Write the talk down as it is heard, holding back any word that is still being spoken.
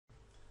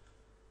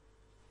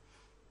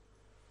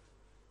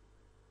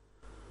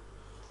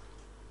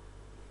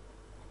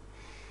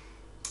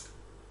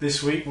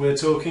This week we're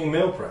talking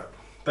meal prep.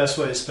 Best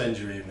way to spend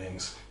your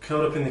evenings.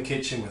 Curled up in the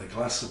kitchen with a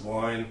glass of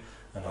wine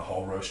and a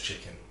whole roast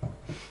chicken.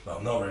 Well,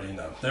 not really,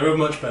 no. There are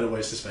much better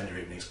ways to spend your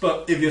evenings.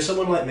 But if you're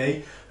someone like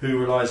me who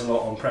relies a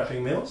lot on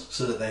prepping meals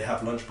so that they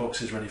have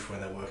lunchboxes ready for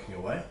when they're working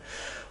away,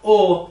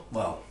 or,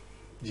 well,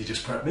 you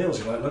just prep meals,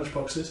 you like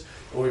lunchboxes,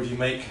 or if you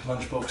make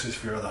lunchboxes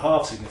for your other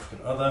half,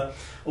 significant other,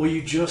 or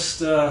you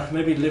just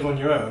maybe live on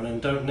your own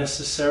and don't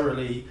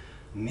necessarily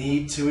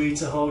need to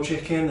eat a whole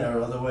chicken, there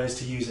are other ways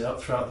to use it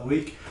up throughout the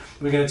week.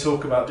 We're going to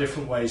talk about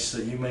different ways so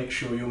that you make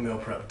sure your meal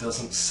prep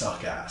doesn't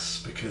suck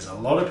ass, because a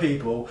lot of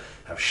people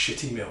have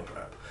shitty meal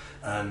prep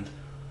and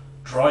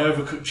dry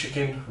overcooked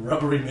chicken,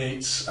 rubbery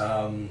meats,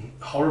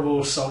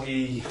 horrible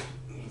soggy,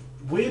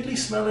 weirdly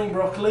smelling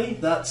broccoli,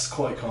 that's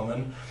quite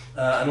common,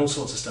 and all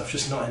sorts of stuff,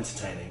 just not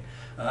entertaining.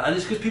 And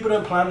it's because people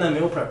don't plan their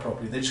meal prep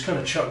properly. They just kind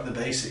of chuck the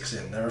basics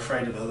in. They're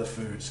afraid of other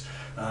foods.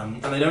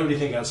 And they don't really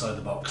think outside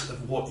the box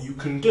of what you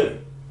can do.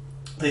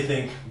 They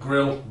think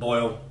grill,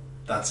 boil,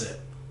 that's it.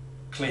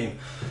 Clean.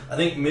 I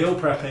think meal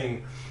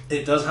prepping,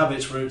 it does have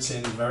its roots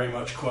in very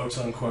much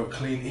quote-unquote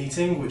clean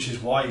eating, which is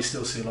why you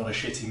still see a lot of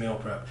shitty meal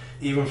prep,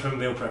 even from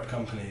meal prep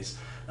companies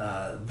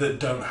that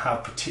don't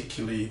have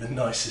particularly the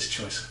nicest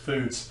choice of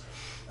foods.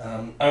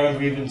 I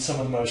remember even some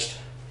of the most...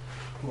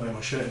 I'm wearing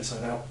my shirt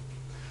inside out.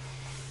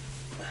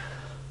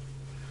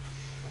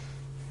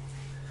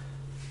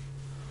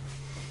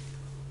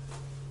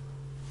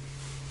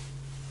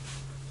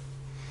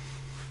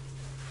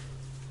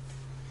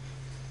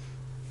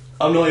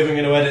 I'm not even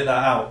going to edit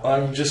that out.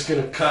 I'm just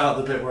going to cut out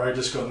the bit where I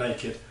just got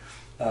naked,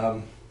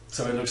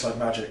 so it looks like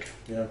magic.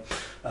 You know,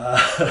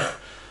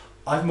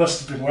 I must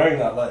have been wearing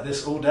that like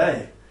this all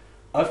day.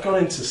 I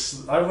went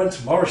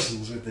to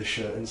Morrison's with this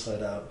shirt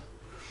inside out.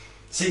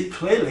 See,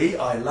 clearly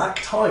I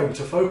lack time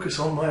to focus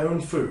on my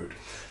own food,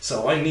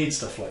 so I need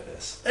stuff like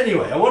this.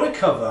 Anyway, I want to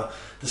cover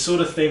the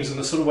sort of things and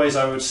the sort of ways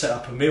I would set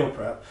up a meal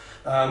prep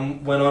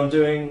when I'm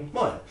doing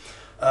mine.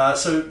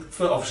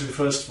 Obviously,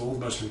 first of all, the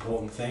most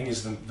important thing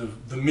is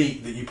the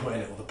meat that you put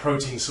in it, or the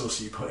protein source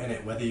that you put in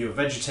it. Whether you're a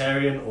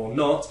vegetarian or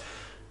not,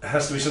 it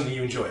has to be something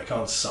you enjoy. It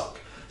can't suck.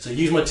 So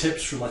use my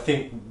tips from, I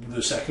think,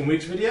 the second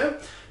week's video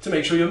to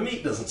make sure your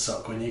meat doesn't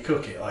suck when you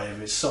cook it, i.e. if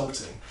it's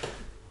salting.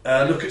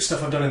 Look at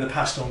stuff I've done in the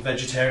past on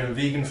vegetarian and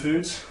vegan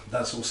foods.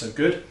 That's also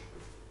good.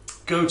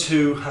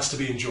 Go-to has to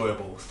be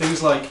enjoyable.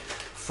 Things like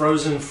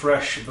frozen,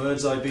 fresh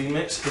bird's eye bean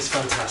mix is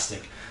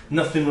fantastic.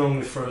 Nothing wrong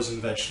with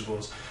frozen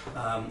vegetables,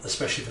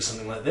 especially for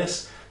something like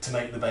this, to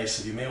make the base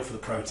of your meal for the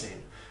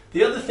protein.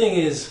 The other thing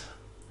is,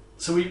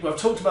 I've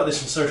talked about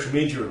this on social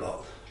media a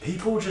lot,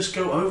 people just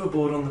go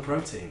overboard on the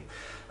protein.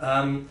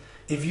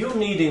 If you're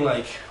needing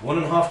like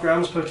 1.5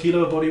 grams per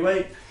kilo of body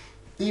weight,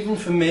 even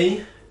for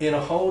me, in a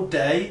whole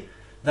day,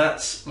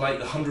 that's like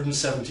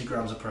 170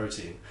 grams of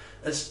protein.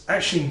 It's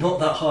actually not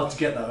that hard to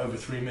get that over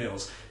 3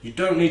 meals. You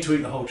don't need to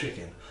eat the whole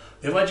chicken.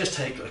 If I just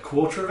take a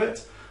quarter of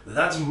it,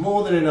 that's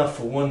more than enough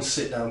for one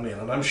sit-down meal.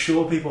 And I'm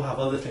sure people have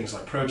other things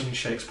like protein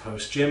shakes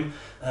post-gym.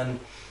 And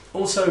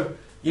also,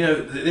 you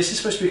know, this is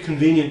supposed to be a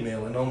convenient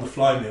meal, an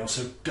on-the-fly meal,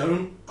 so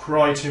don't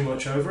cry too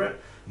much over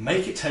it.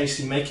 Make it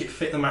tasty, make it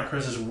fit the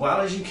macros as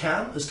well as you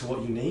can as to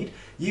what you need.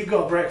 You've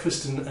got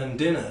breakfast and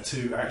dinner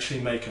to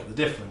actually make up the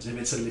difference if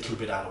it's a little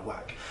bit out of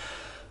whack.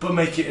 But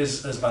make it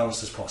as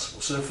balanced as possible.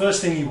 So the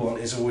first thing you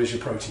want is always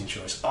your protein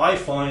choice. I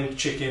find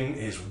chicken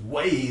is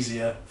way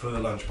easier for the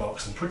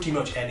lunchbox than pretty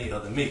much any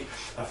other meat.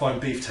 I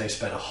find beef tastes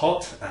better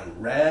hot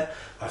and rare.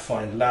 I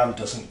find lamb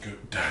doesn't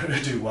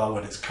do well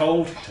when it's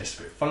cold. It tastes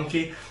a bit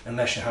funky,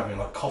 unless you're having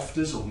like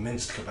koftas or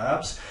minced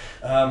kebabs.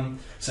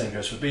 Same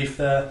goes for beef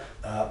there.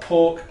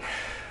 Pork,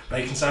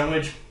 bacon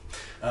sandwich.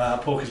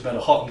 Pork is better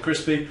hot and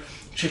crispy.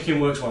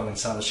 Chicken works well in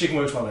salads. Chicken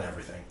works well in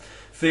everything.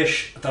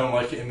 Fish, I don't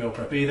like it in meal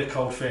prep either.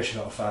 Cold fish,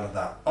 not a fan of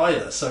that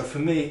either. So for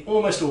me,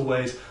 almost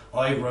always,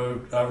 I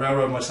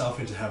railroad myself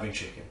into having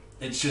chicken.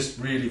 It's just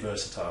really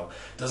versatile.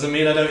 Doesn't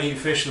mean I don't eat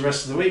fish the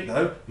rest of the week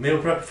though. Meal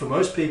prep for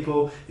most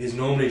people is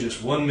normally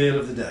just one meal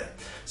of the day.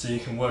 So you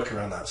can work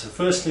around that. So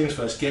first things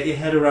first, get your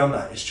head around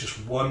that. It's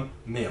just one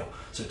meal.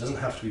 So it doesn't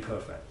have to be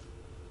perfect.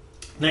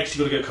 Next,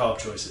 you've got to go carb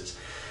choices.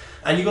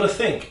 And you've got to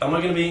think, am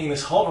I going to be eating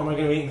this hot or am I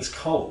going to be eating this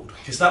cold?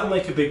 Because that will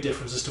make a big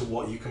difference as to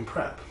what you can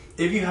prep.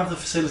 If you have the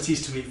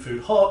facilities to eat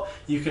food hot,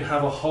 you can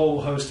have a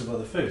whole host of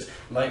other foods.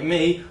 Like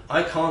me,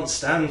 I can't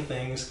stand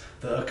things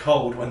that are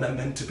cold when they're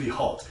meant to be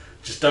hot.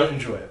 Just don't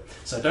enjoy it.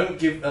 So don't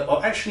give,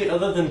 or actually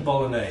other than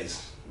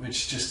bolognese,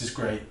 which just is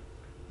great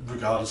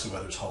regardless of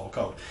whether it's hot or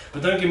cold.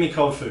 But don't give me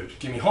cold food.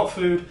 Give me hot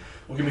food,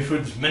 or give me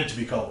food that's meant to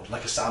be cold,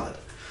 like a salad,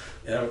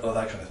 you know, or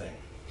that kind of thing.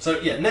 So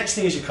yeah, next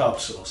thing is your carb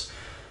source.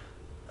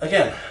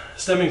 Again,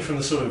 stemming from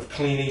the sort of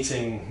clean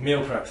eating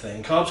meal prep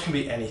thing, carbs can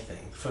be anything.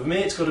 For me,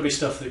 it's got to be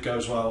stuff that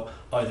goes well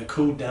either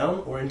cooled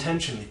down or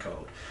intentionally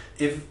cold.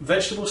 If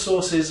vegetable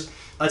sources,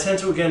 I tend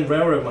to again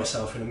railroad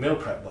myself in a meal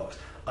prep box.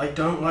 I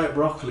don't like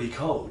broccoli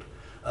cold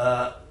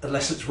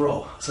unless it's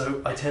raw,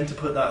 so I tend to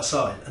put that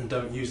aside and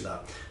don't use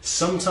that.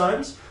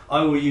 Sometimes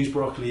I will use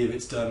broccoli if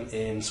it's done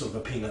in sort of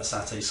a peanut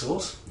satay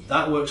sauce.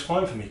 That works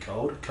fine for me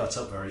cold, cut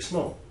up very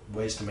small.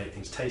 Ways to make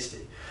things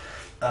tasty.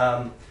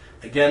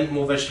 Again,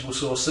 more vegetable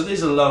sauce. So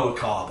these are lower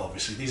carb,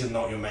 obviously. These are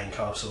not your main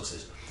carb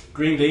sauces.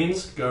 Green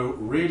beans go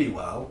really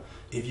well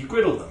if you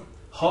griddle them.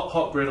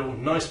 Hot griddle,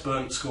 nice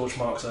burnt scorch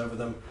marks over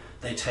them.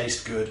 They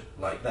taste good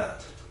like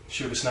that.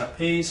 Sugar snap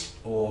peas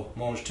or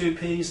mange tout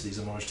peas. These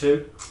are mange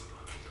tout.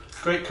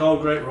 Great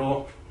cold, great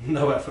raw.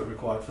 No effort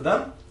required for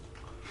them.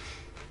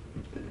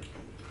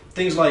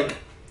 Things like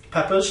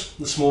peppers.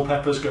 The small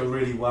peppers go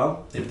really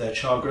well if they're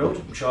char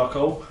grilled,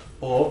 charcoal,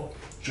 or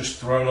just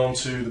thrown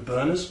onto the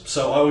burners.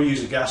 So I will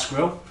use a gas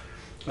grill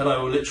and I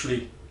will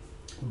literally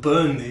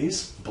burn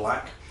these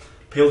black,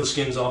 peel the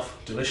skins off,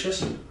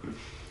 delicious.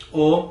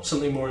 Or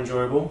something more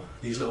enjoyable,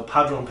 these little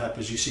padron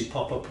peppers you see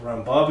pop up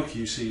around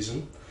barbecue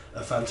season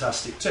are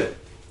fantastic too.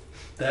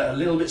 They're a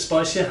little bit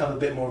spicier, have a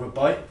bit more of a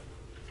bite,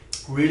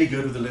 really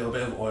good with a little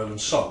bit of oil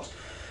and salt.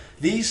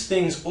 These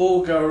things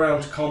all go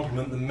around to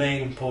complement the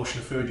main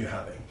portion of food you're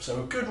having.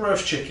 So a good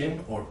roast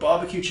chicken, or a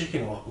barbecue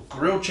chicken, or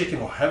grilled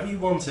chicken, or however you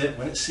want it,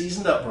 when it's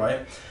seasoned up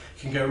right,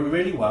 can go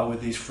really well with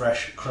these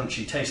fresh,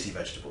 crunchy, tasty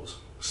vegetables.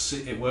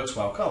 It works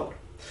well cold.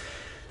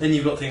 Then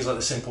you've got things like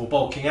the simple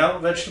bulking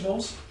out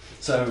vegetables.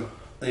 So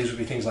these would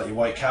be things like your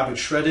white cabbage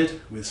shredded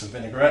with some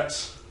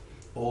vinaigrettes,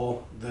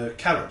 or the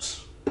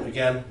carrots,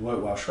 again,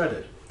 work well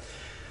shredded.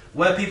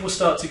 Where people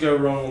start to go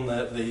wrong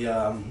on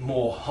the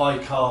more high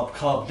carb,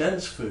 carb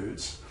dense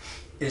foods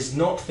is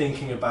not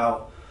thinking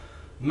about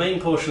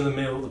main portion of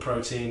the meal, the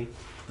protein,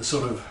 the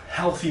sort of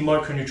healthy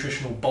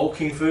micronutritional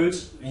bulking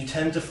foods. You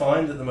tend to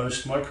find that the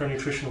most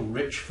micronutritional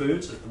rich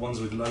foods are the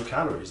ones with low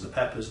calories, the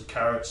peppers, the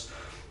carrots,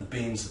 the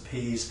beans, the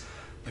peas,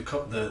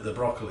 the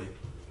broccoli.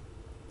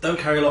 Don't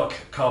carry a lot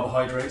of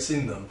carbohydrates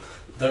in them,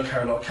 don't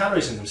carry a lot of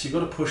calories in them, so you've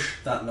got to push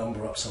that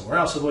number up somewhere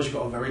else, otherwise you've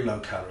got a very low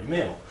calorie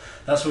meal.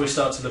 That's where we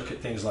start to look at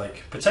things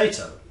like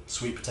potato,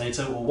 sweet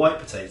potato or white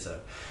potato.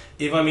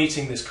 If I'm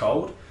eating this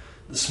cold,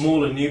 the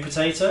smaller new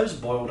potatoes,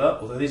 boiled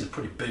up, although these are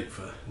pretty big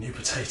for new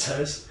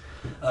potatoes,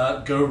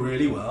 go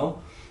really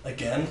well.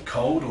 Again,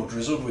 cold or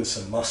drizzled with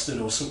some mustard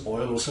or some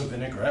oil or some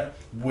vinaigrette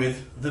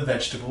with the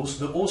vegetables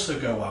that also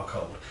go well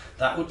cold.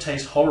 That would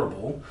taste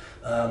horrible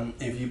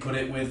if you put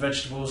it with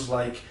vegetables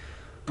like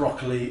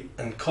broccoli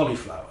and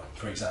cauliflower,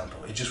 for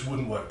example. It just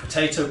wouldn't work.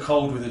 Potato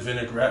cold with a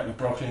vinaigrette with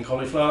broccoli and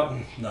cauliflower,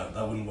 no,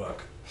 that wouldn't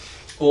work.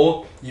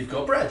 Or you've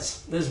got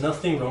breads. There's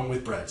nothing wrong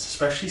with breads,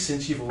 especially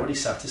since you've already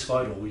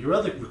satisfied all your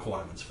other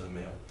requirements for the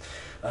meal.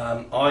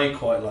 I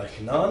quite like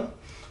naan.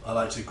 I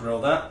like to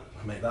grill that,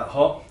 make that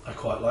hot. I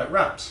quite like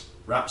wraps.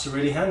 Wraps are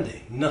really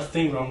handy.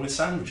 Nothing wrong with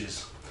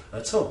sandwiches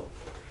at all.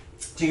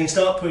 So you can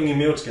start putting your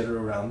meal together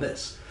around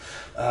this.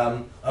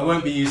 I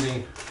won't be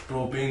using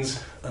broad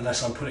beans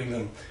unless I'm putting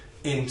them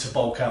in to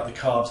bulk out the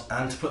carbs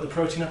and to put the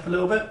protein up a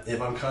little bit,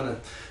 if I'm kind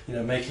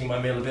of making my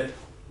meal a bit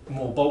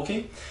more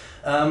bulky.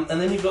 And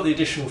then you've got the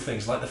additional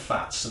things like the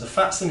fats. So the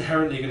fats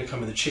inherently going to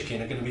come in the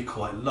chicken are going to be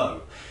quite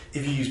low.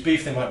 If you use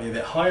beef, they might be a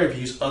bit higher. If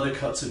you use other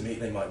cuts of meat,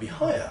 they might be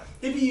higher.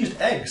 If you used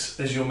eggs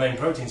as your main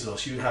protein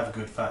source, you would have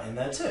good fat in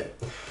there too.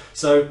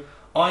 So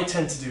I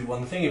tend to do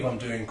one thing if I'm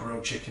doing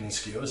grilled chicken and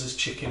skewers, is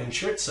chicken and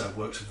chorizo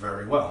works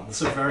very well.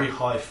 It's a very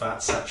high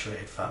fat,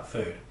 saturated fat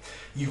food.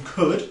 You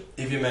could,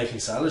 if you're making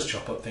salads,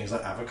 chop up things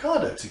like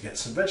avocado to get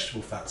some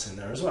vegetable fats in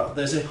there as well.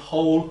 There's a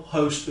whole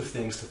host of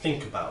things to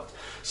think about.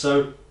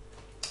 So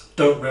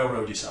don't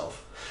railroad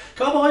yourself.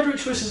 Carbohydrate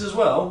choices as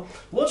well.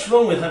 What's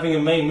wrong with having a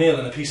main meal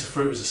and a piece of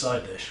fruit as a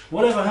side dish?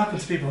 Whatever happened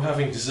to people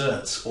having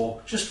desserts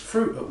or just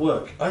fruit at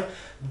work? I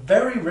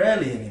very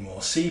rarely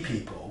anymore see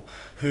people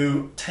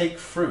who take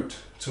fruit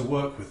to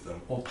work with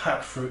them or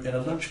pack fruit in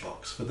a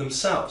lunchbox for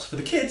themselves. For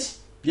the kids,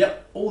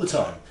 yep, all the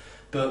time.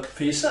 But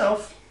for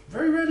yourself,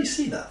 very rarely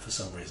see that for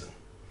some reason.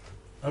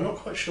 I'm not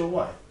quite sure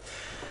why.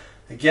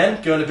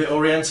 Again, going a bit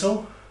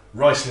oriental,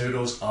 rice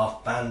noodles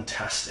are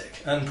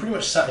fantastic and pretty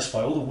much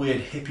satisfy all the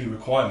weird hippie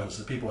requirements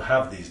that people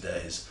have these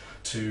days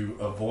to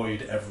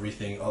avoid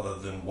everything other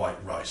than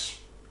white rice.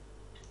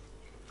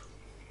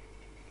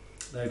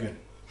 They're good.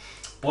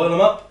 Boil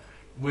them up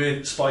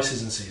with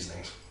spices and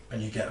seasonings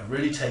and you get a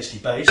really tasty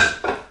base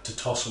to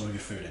toss all of your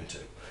food into.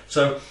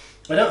 So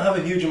I don't have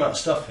a huge amount of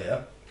stuff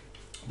here,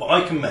 but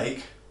I can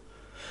make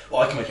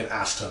an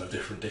ass ton of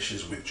different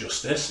dishes with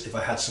just this if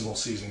I had some more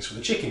seasonings for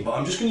the chicken. But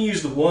I'm just going to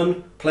use the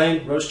one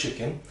plain roast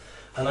chicken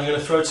and I'm going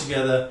to throw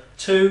together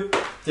two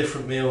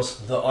different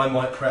meals that I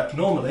might prep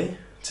normally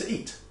to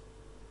eat.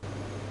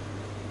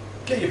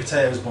 Get your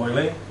potatoes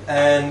boiling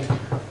and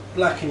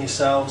blacken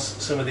yourselves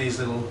some of these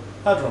little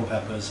padron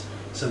peppers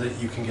so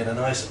that you can get a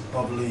nice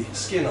bubbly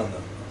skin on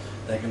them.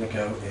 They're going to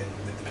go in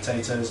with the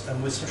potatoes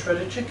and with some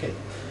shredded chicken.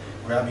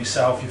 Grab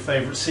yourself your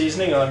favourite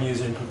seasoning. I'm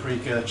using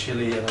paprika,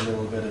 chilli and a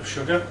little bit of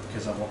sugar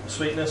because I want the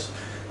sweetness,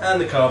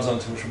 and the carbs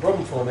aren't too much of a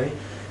problem for me.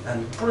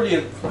 And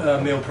brilliant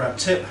meal prep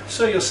tip,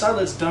 so your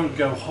salads don't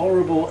go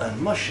horrible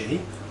and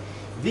mushy.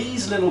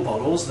 These little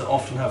bottles that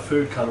often have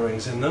food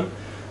colourings in them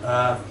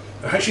are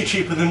actually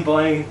cheaper than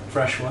buying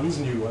fresh ones,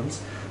 new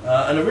ones,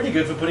 and are really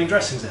good for putting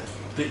dressings in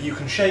that you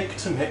can shake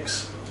to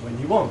mix when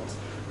you want.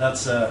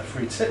 That's a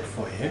free tip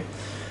for you.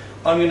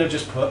 I'm going to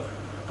just put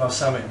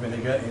balsamic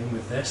vinegar in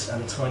with this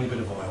and a tiny bit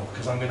of oil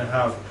because I'm going to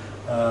have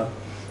a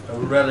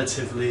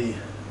relatively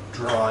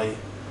dry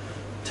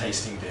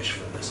tasting dish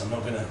for this. I'm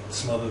not going to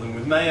smother them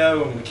with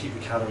mayo. I'm going to keep the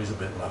calories a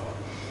bit lower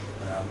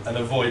and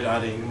avoid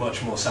adding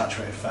much more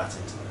saturated fat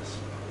into this.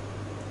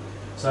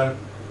 So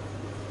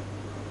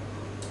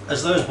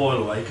as those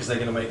boil away, because they're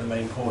going to make the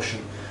main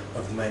portion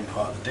of the main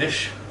part of the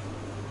dish,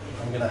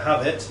 I'm going to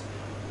have it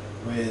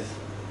with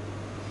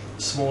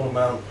a small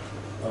amount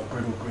of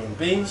griddled green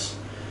beans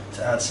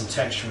to add some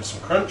texture and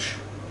some crunch,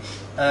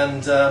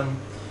 and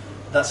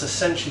that's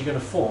essentially going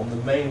to form the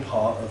main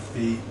part of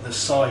the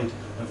side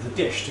of the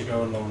dish to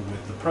go along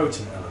with the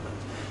protein element.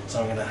 So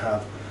I'm going to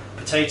have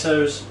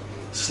potatoes,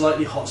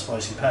 slightly hot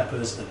spicy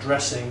peppers, a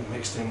dressing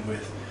mixed in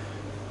with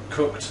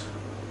cooked,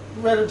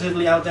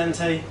 relatively al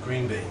dente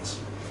green beans.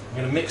 I'm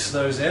going to mix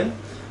those in,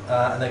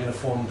 and they're going to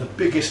form the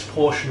biggest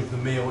portion of the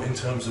meal in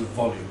terms of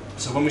volume.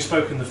 So when we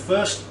spoke in the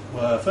first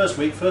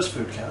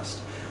Foodcast,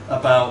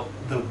 about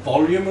the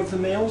volume of the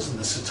meals and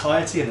the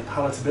satiety and the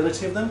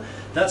palatability of them,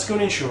 that's going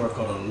to ensure I've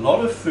got a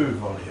lot of food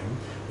volume.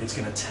 It's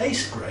going to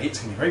taste great, it's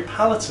going to be very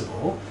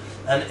palatable,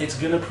 and it's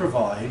going to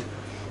provide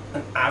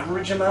an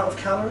average amount of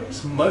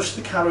calories. Most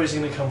of the calories are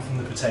going to come from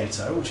the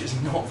potato, which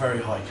is not very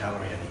high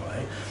calorie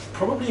anyway.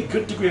 Probably a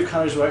good degree of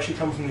calories will actually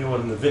come from the oil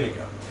and the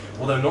vinegar,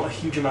 although not a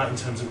huge amount in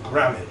terms of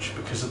grammage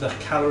because of the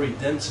calorie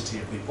density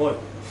of the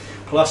oil.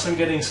 Plus I'm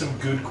getting some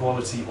good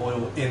quality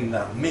oil in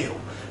that meal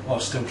while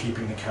still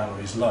keeping the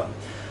calories low.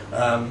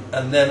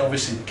 And then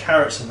obviously the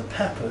carrots and the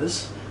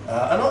peppers,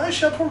 and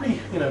I'll probably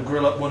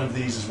grill up one of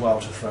these as well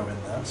to throw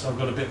in there, so I've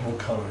got a bit more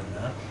colour in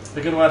there.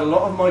 They're going to add a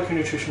lot of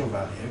micronutritional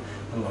value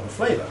and a lot of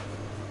flavour.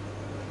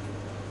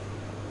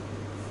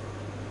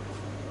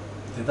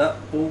 Did that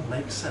all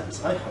make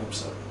sense? I hope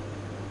so.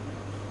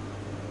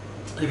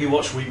 If you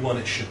watch week 1,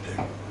 it should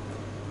do.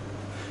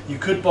 You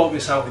could bulk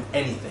this out with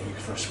anything. You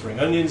could throw spring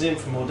onions in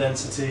for more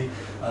density.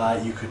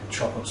 You could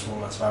chop up small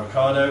amounts of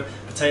avocado.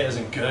 Potatoes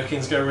and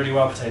gherkins go really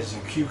well. Potatoes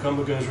and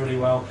cucumber goes really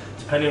well.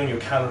 Depending on your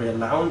calorie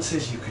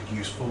allowances, you could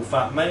use full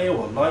fat mayo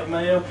or light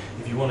mayo.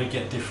 If you want to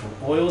get different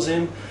oils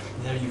in,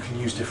 you can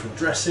use different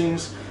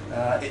dressings.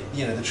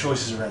 The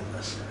choices are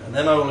endless. And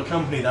then I will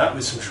accompany that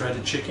with some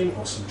shredded chicken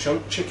or some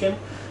chunked chicken,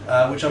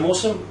 which I'm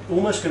also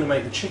almost going to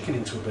make the chicken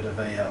into a bit of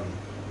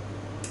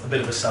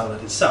a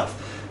salad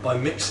itself by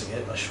mixing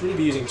it. I should really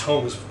be using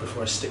tongs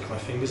before I stick my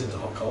fingers into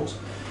hot coals,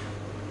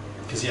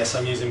 because yes,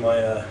 I'm using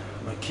my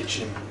my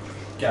kitchen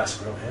gas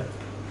grill here.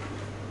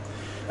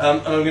 And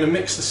I'm going to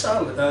mix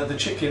the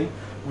chicken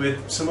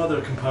with some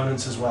other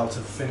components as well to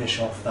finish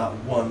off that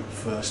one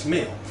first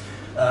meal.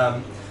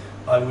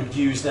 I would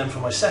use then for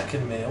my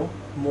second meal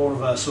more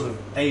of a sort of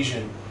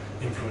Asian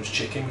influenced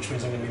chicken, which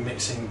means I'm going to be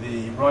mixing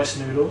the rice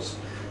noodles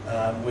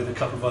with a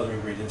couple of other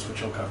ingredients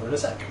which I'll cover in a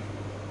sec.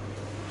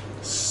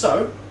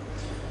 So,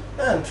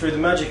 and through the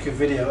magic of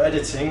video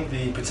editing,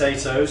 the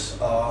potatoes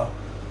are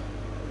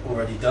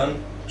already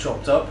done,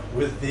 chopped up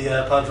with the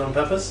padron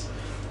peppers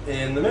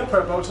in the meal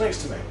prep box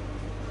next to me.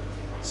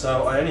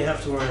 So I only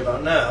have to worry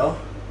about now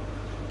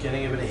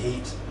getting a bit of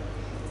heat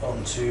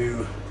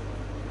onto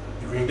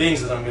the green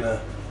beans that I'm going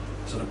to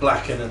sort of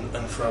blacken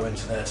and throw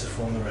into there to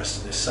form the rest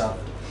of this salad.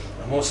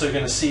 I'm also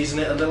going to season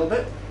it a little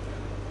bit,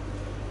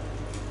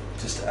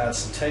 just to add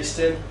some taste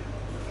in,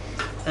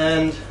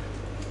 and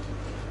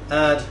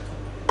add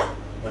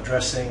my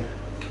dressing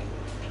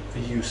for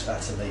use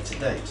at a later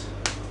date.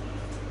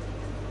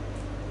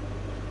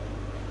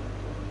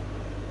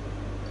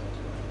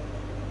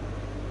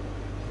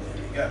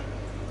 There we go.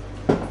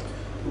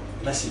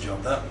 Messy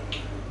job that.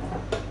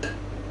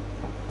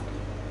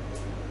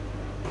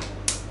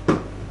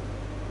 But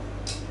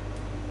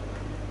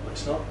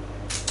it's not.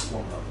 It's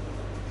warmed up.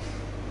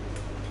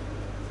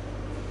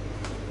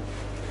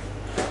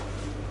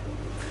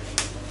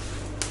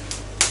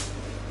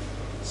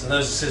 So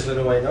those are sizzling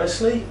away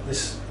nicely.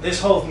 This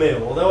whole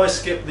meal, although I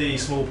skipped the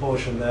small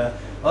portion there,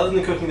 other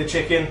than cooking the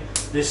chicken,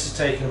 this has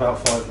taken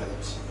about 5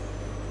 minutes.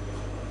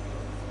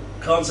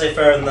 Can't say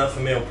fairer than that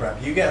for meal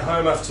prep. You get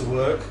home after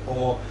work,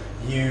 or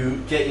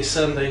you get your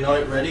Sunday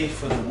night ready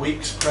for the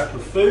week's prep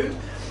of food,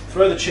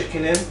 throw the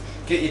chicken in,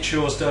 get your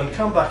chores done,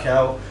 come back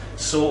out,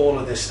 sort all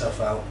of this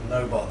stuff out,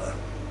 no bother.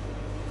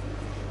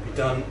 Be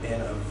done in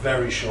a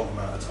very short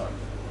amount of time.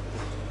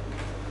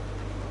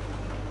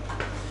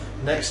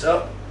 Next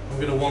up, I'm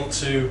going to want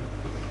to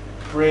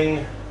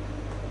bring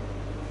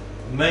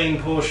the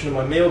main portion of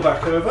my meal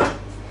back over,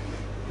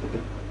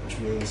 which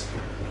means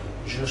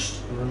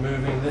just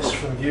removing this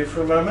from view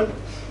for a moment.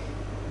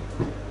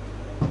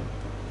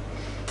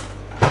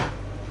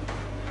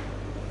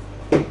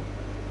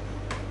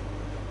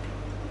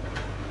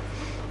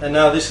 And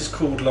now this is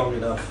cooled long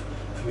enough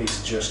for me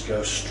to just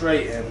go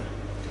straight in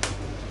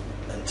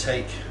and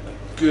take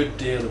a good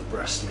deal of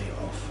breast meat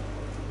off.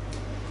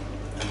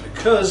 And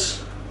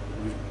because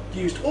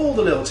we've used all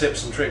the little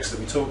tips and tricks that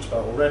we talked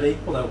about already,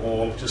 well, not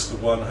all, just the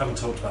one, I haven't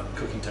talked about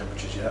cooking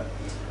temperatures yet,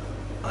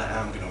 I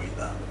am going to eat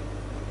that.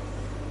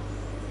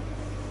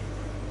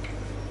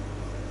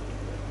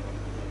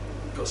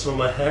 Got some of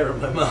my hair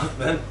in my mouth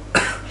then.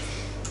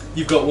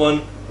 You've got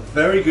one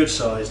very good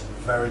sized,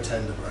 very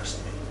tender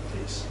breast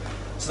meat piece.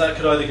 So that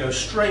could either go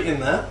straight in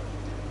there.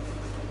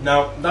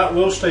 Now that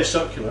will stay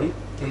succulent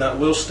and that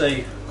will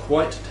stay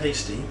quite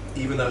tasty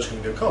even though it's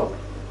going to go cold.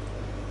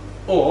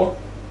 Or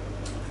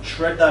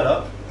shred that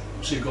up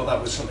so you've got that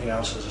with something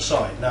else as a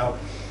side. Now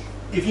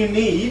if you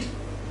need,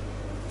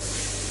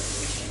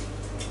 let's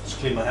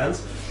clean my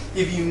hands,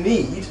 if you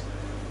need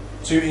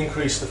to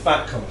increase the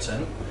fat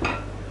content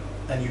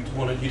and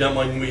you don't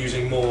mind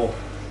using more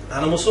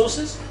animal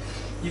sources,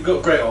 you've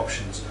got great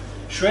options.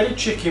 Shredded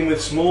chicken with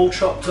small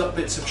chopped up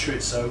bits of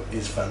chorizo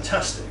is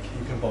fantastic.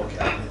 You can bulk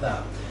it out with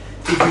that.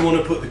 If you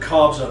want to put the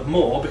carbs up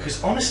more,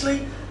 because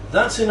honestly,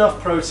 that's enough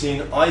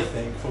protein, I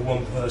think, for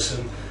one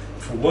person,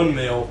 for one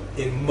meal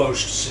in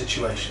most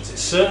situations.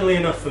 It's certainly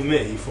enough for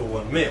me for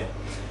one meal.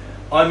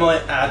 I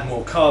might add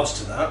more carbs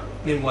to that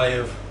in way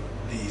of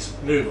these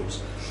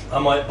noodles. I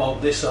might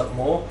bulk this up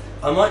more.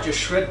 I might just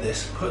shred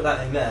this, put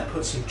that in there,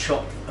 put some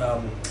chopped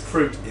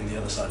fruit in the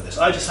other side of this.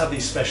 I just have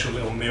these special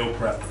little meal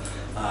prep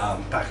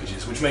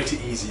packages, which makes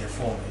it easier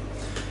for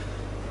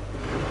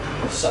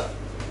me. So,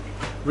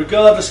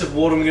 regardless of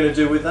what I'm going to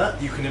do with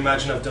that, you can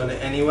imagine I've done it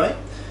anyway.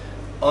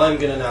 I'm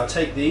going to now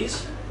take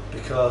these,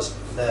 because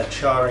they're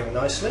charring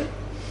nicely,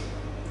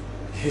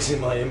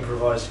 using my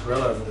improvised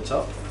grill over the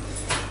top.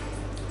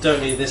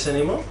 Don't need this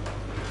anymore.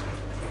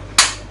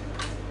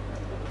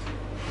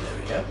 There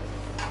we go.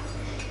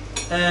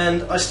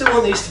 And I still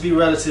want these to be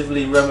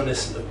relatively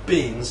reminiscent of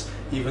beans,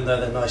 even though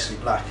they're nicely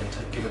black and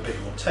to give a bit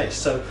more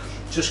taste. So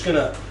just going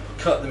to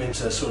cut them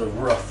into sort of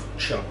rough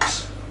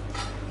chunks,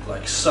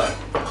 like so.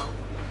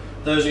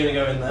 Those are going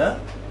to go in there.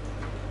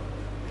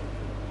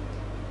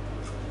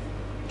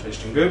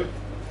 Tasting good.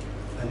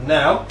 And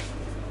now,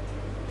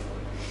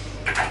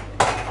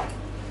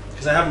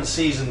 because I haven't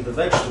seasoned the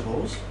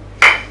vegetables,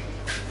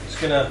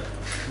 just going to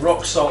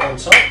rock salt on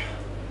top,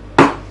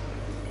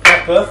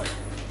 pepper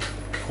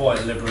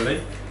quite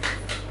liberally,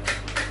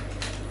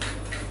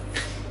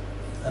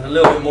 and a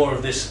little bit more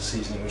of this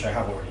seasoning, which I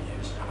have already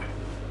used.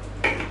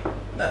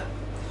 There.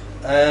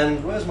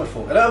 And where's my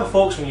fork? I don't have a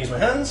fork, so I'm going to use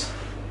my hands.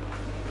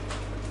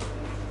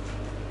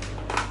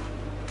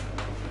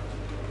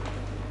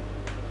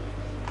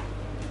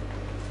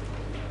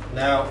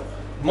 Now,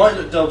 might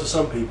look dull to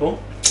some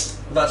people,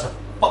 but that's a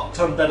fuck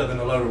ton better than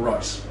a load of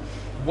rice.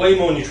 Way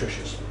more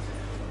nutritious.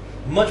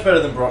 Much better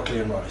than broccoli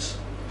and rice.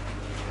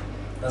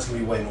 That's going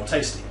to be way more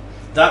tasty.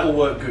 That will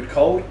work good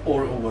cold,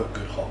 or it will work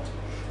good hot.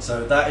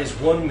 So that is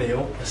one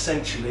meal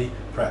essentially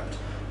prepped.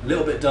 A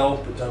little bit dull,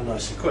 but done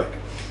nice and quick.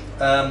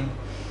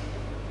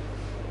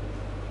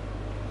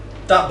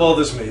 That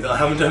bothers me that I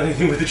haven't done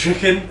anything with the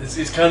chicken.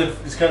 It's kind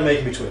of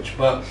making me twitch,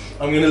 but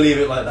I'm going to leave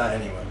it like that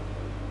anyway.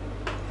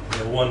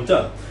 Meal one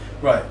done.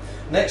 Right,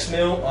 next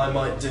meal I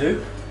might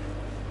do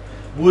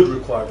would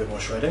require a bit more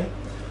shredding,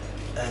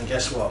 and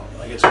guess what?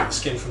 I get to eat the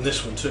skin from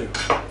this one too.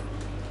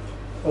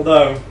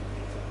 Although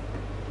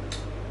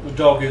the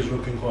dog is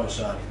looking quite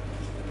sad.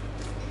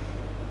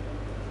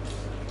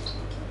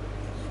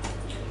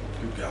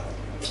 Good girl.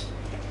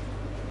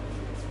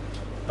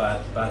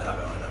 Bad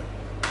habit, I know.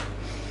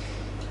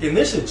 In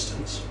this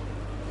instance,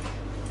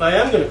 I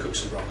am going to cook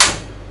some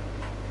broccoli,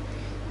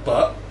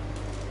 but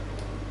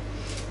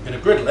I'm going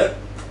to griddle it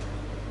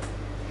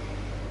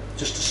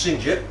just to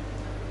singe it,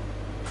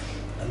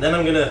 and then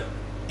I'm going to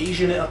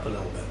Asian it up a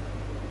little bit.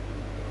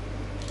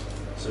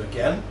 So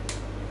again,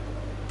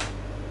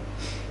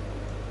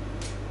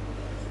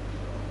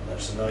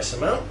 that's a nice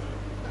amount.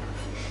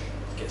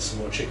 Get some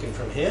more chicken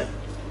from here.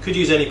 Could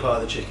use any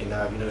part of the chicken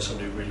now if you know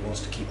somebody who really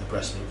wants to keep the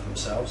breast meat for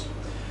themselves.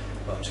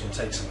 But I'm just going to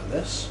take some of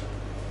this,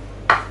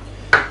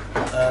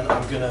 and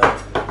I'm going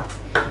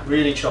to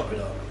really chop it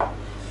up.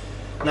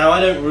 Now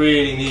I don't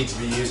really need to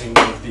be using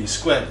one of these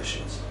square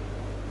dishes.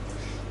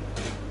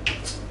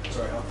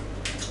 Sorry, Al.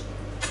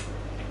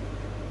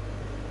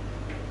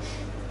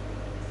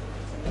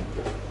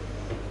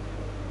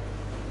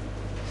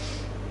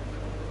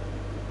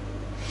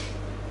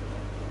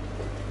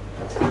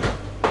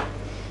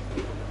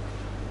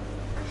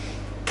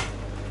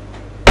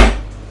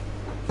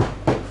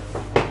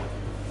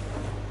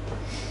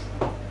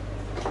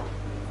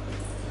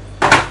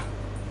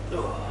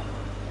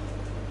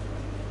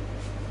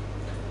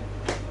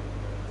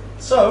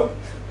 So,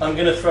 I'm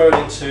going to throw it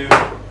into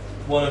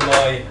one of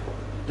my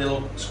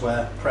little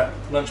square prep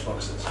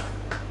lunchboxes.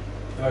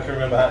 If I can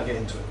remember how to get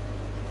into it.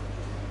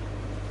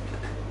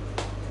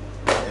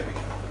 There we go.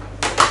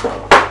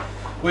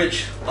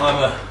 Which,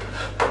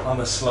 I'm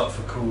a slut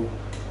for cool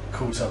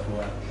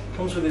Tupperware.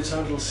 Comes with its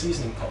own little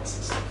seasoning pots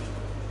and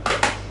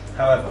stuff.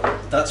 However,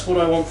 that's what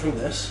I want from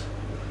this.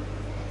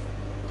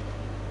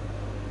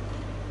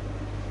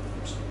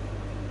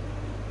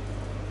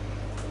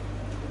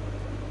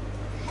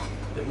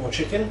 Bit more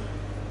chicken.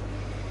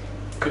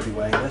 Could be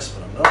weighing this,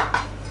 but I'm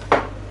not.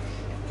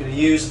 I'm going to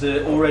use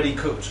the already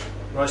cooked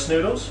rice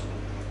noodles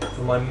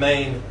for my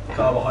main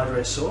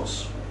carbohydrate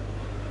sauce.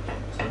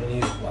 So I'm going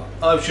to use, well,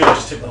 I should have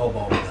just tipped the whole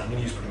bowl in there. I'm going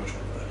to use pretty much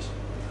one of those.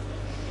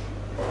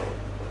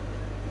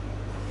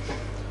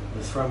 I'm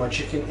going to throw my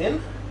chicken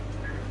in.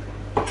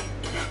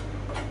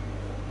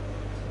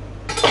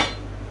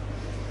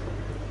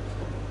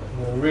 I'm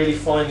going to really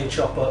finely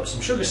chop up some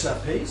sugar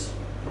snap peas.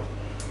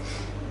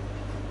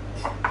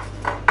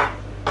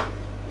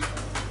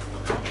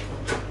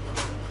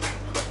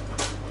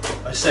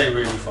 I say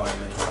really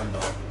finely, I'm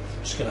not.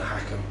 I'm just going to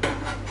hack them.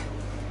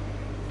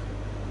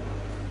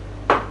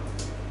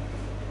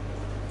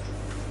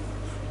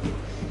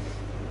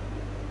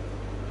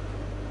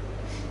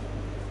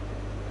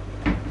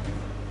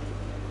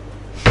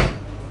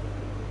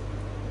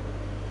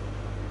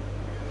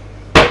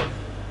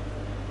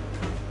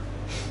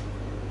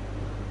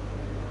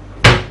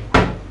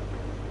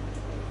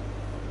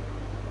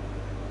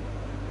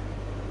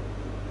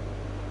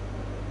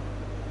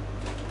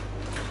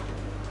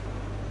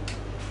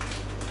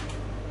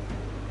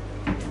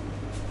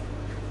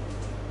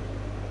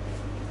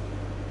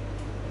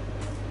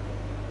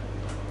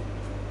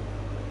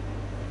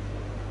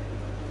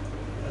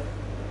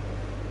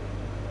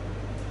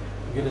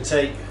 I'm going to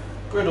take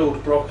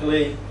griddled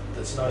broccoli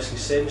that's nicely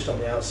singed on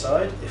the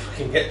outside, if I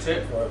can get to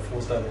it before it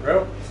falls down the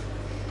grill.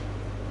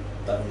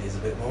 That one needs a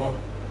bit more.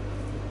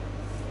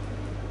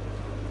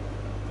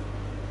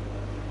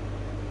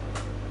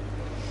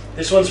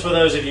 This one's for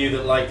those of you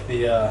that like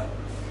the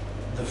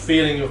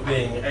feeling of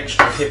being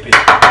extra hippie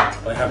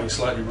by having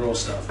slightly raw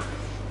stuff.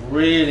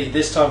 Really,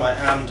 this time I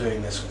am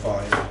doing this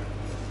fine.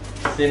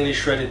 Thinly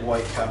shredded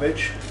white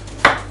cabbage.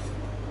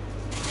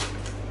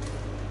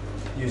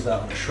 Use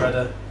that on a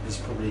shredder, is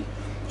probably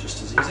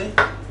just as easy.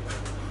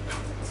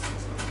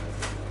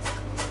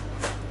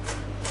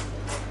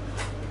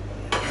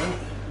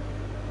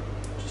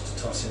 Just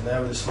to toss in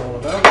there with a small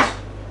amount.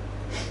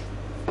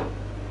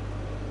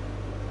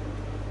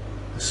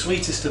 The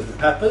sweetest of the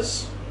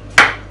peppers.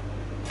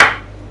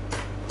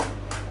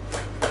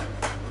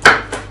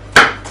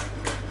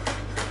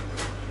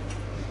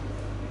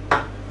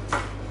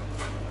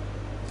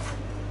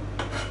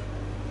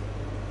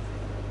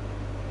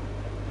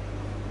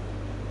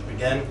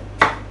 Again,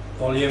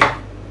 volume,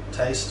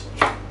 taste.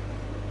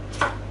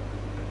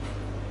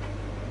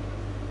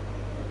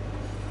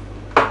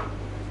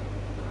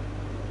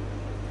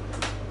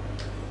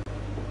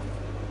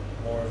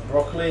 More of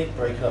broccoli,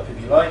 break it up if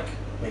you like.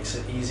 Makes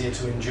it easier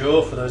to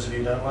endure for those of you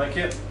who don't like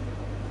it.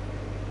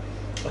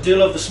 I do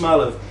love the smell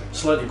of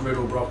slightly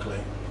griddled broccoli.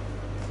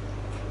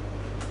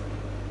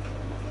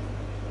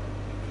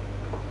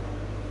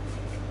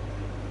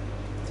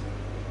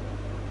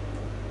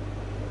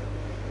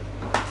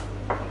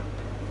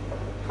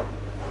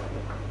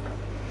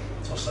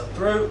 Toss that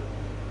through.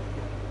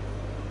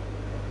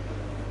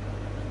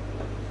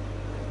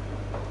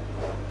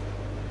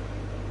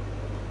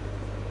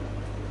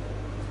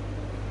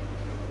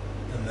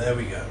 And there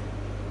we go.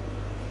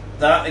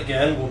 That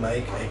again will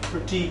make a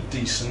pretty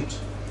decent,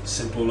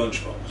 simple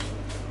lunchbox.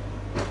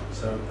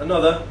 So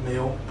another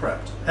meal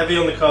prepped. Heavy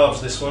on the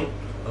carbs, this one.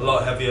 A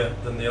lot heavier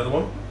than the other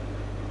one.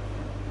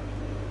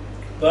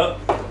 But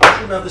I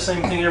shouldn't have the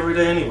same thing every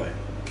day anyway.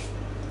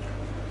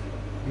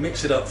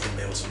 Mix it up from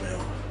meal to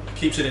meal.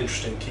 Keeps it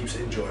interesting, keeps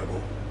it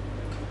enjoyable.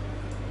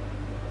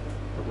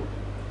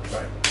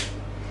 Right.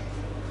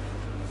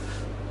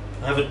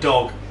 I have a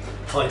dog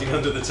hiding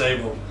under the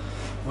table,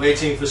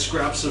 waiting for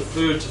scraps of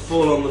food to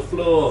fall on the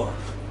floor.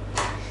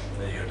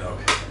 There you go,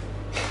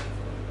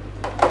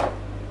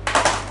 dog.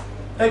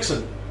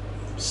 Excellent.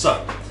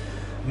 So,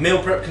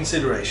 meal prep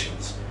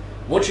considerations.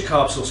 What's your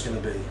carb source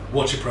going to be?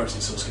 What's your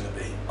protein source going to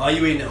be? Are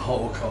you eating it hot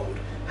or cold?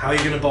 How are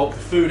you going to bulk the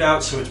food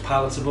out so it's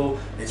palatable,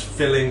 it's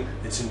filling,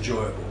 it's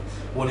enjoyable?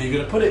 What are you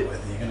going to put it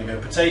with? Are you going to go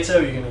potato?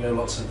 Are you going to go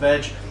lots of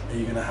veg? Are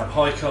you going to have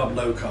high carb,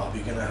 low carb? Are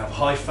you going to have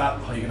high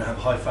fat? Are you going to have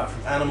high fat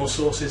from animal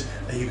sources?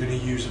 Are you going to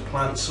use a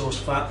plant source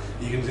fat?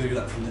 Are you going to do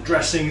that from the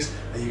dressings?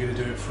 Are you going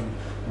to do it from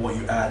what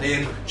you add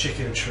in?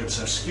 Chicken and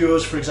chorizo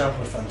skewers, for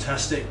example, are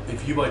fantastic.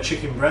 If you buy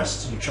chicken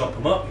breasts and you chop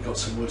them up, you've got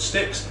some wood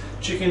sticks,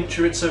 chicken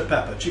chorizo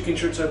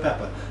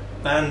pepper,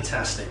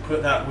 fantastic.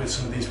 Put that with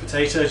some of these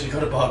potatoes, you've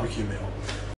got a barbecue meal.